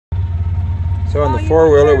So on the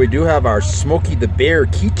four-wheeler, we do have our Smokey the Bear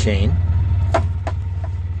keychain.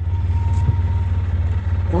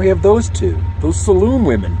 And we have those two, those saloon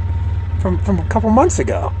women from a couple months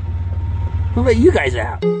ago. Who let you guys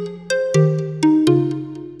out?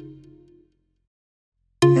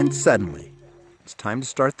 And suddenly, it's time to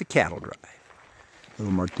start the cattle drive.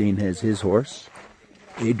 Little Martine has his horse.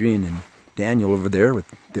 Adrian and Daniel over there with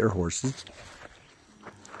their horses.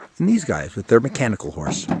 And these guys with their mechanical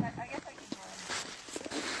horse.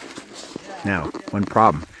 Now, one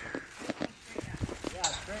problem.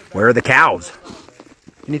 Where are the cows?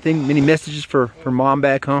 Any messages for Mom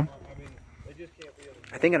back home?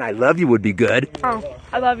 I think an I love you would be good. Oh,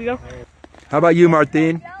 I love you. How about you,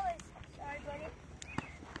 Martine?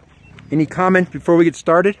 Any comments before we get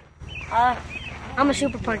started? I'm a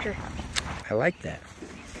super puncher. I like that.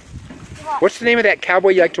 What's the name of that cowboy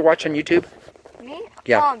you like to watch on YouTube? Me?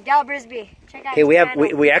 Yeah. Del Brisby. Check out Okay,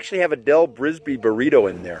 we actually have a Del Brisby burrito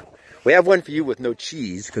in there. We have one for you with no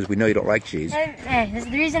cheese because we know you don't like cheese. Hey, this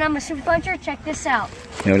is the reason I'm a super puncher. Check this out.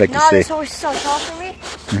 You know, like Now this horse is so tall for me.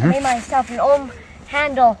 I made myself an own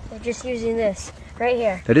handle with just using this right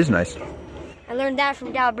here. That is nice. I learned that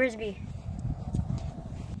from Del Brisby.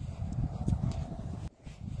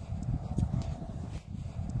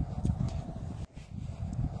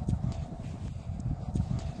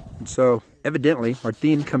 And so, evidently,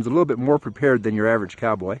 Martine comes a little bit more prepared than your average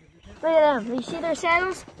cowboy. Look at them. You see their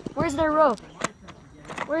saddles? Where's their rope?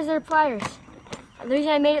 Where's their pliers? The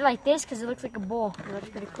reason I made it like this because it looks like a bull. It looks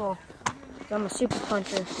pretty cool. So I'm a super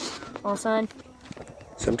puncher. All son.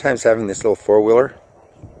 Sometimes having this little four-wheeler,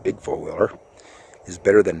 big four-wheeler, is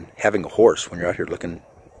better than having a horse when you're out here looking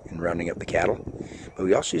and rounding up the cattle. But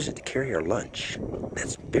we also use it to carry our lunch.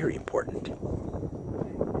 That's very important.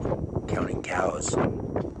 Counting cows.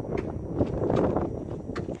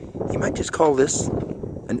 You might just call this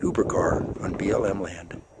an Uber car on BLM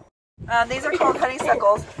land. These are called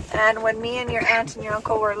honeysuckles, and when me and your aunt and your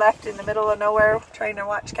uncle were left in the middle of nowhere trying to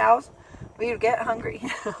watch cows, we would get hungry,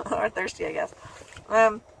 or thirsty, I guess.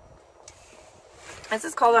 This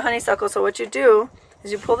is called a honeysuckle, so what you do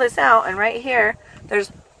is you pull this out, and right here,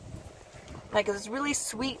 there's like this really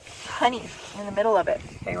sweet honey in the middle of it.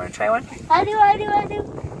 Okay, you want to try one? I do.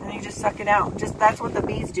 And you just suck it out. That's what the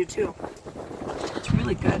bees do too. It's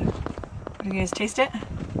really good. You guys taste it?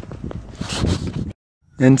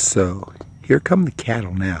 And so, here come the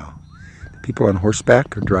cattle now. The people on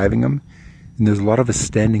horseback are driving them, and there's a lot of us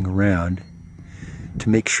standing around to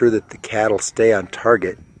make sure that the cattle stay on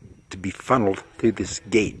target to be funneled through this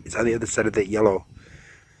gate. It's on the other side of that yellow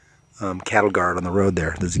cattle guard on the road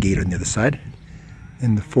there. There's a gate on the other side.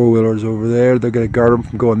 And the four-wheelers over there, they're going to guard them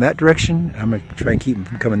from going that direction. I'm going to try and keep them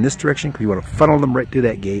from coming this direction because we want to funnel them right through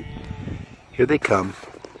that gate. Here they come.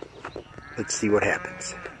 Let's see what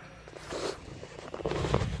happens.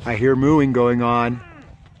 I hear mooing going on,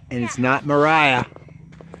 and it's not Mariah.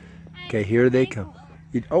 Okay, here they come.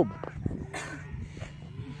 Oh.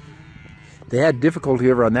 They had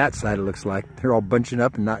difficulty over on that side, it looks like. They're all bunching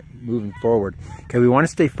up and not moving forward. Okay, we want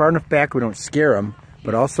to stay far enough back we don't scare them,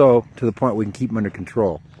 but also to the point we can keep them under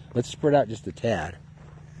control. Let's spread out just a tad.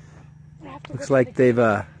 Looks like they've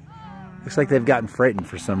gotten frightened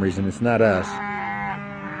for some reason. It's not us.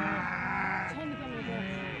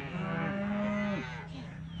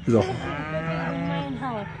 You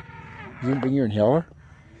didn't bring your inhaler?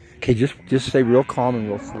 Okay, just stay real calm and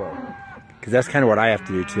real slow. Because that's kind of what I have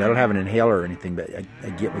to do too. I don't have an inhaler or anything, but I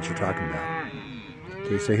get what you're talking about.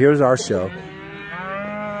 Okay, so here's our show.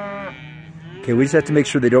 Okay, we just have to make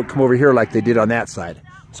sure they don't come over here like they did on that side.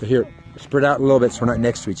 So here, spread out a little bit so we're not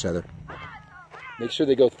next to each other. Make sure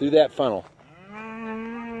they go through that funnel.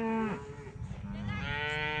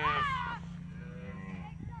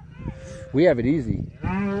 We have it easy.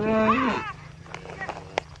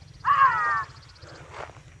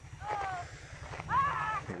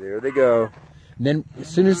 There they go. And then as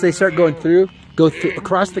soon as they start going through,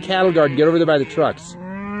 across the cattle guard and get over there by the trucks.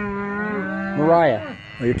 Mariah.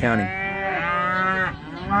 Oh, you're counting.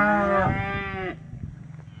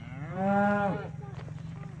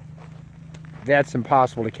 That's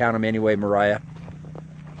impossible to count them anyway, Mariah.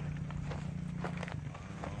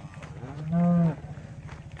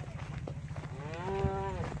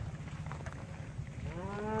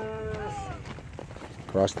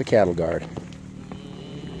 Across the cattle guard.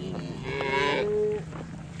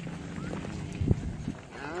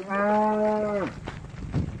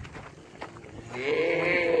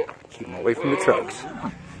 Keep them away from the trucks.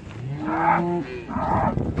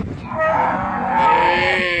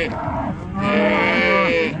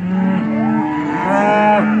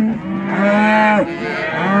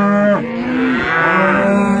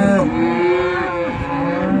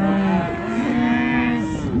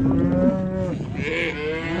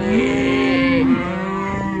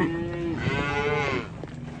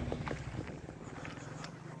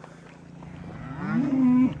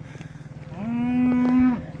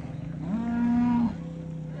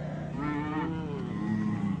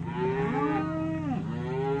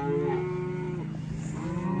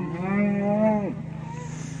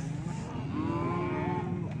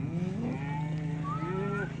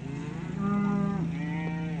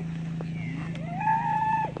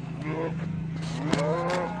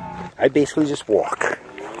 I basically just walk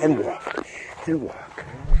and walk and walk.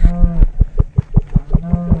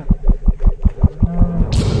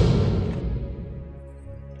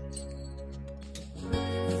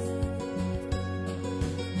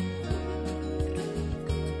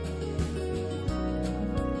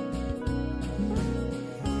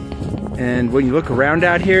 And when you look around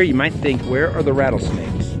out here, you might think, where are the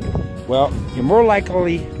rattlesnakes? Well, you're more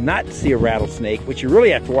likely not to see a rattlesnake. What you really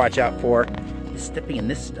have to watch out for is stepping in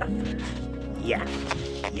this stuff. Yeah,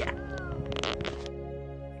 yeah.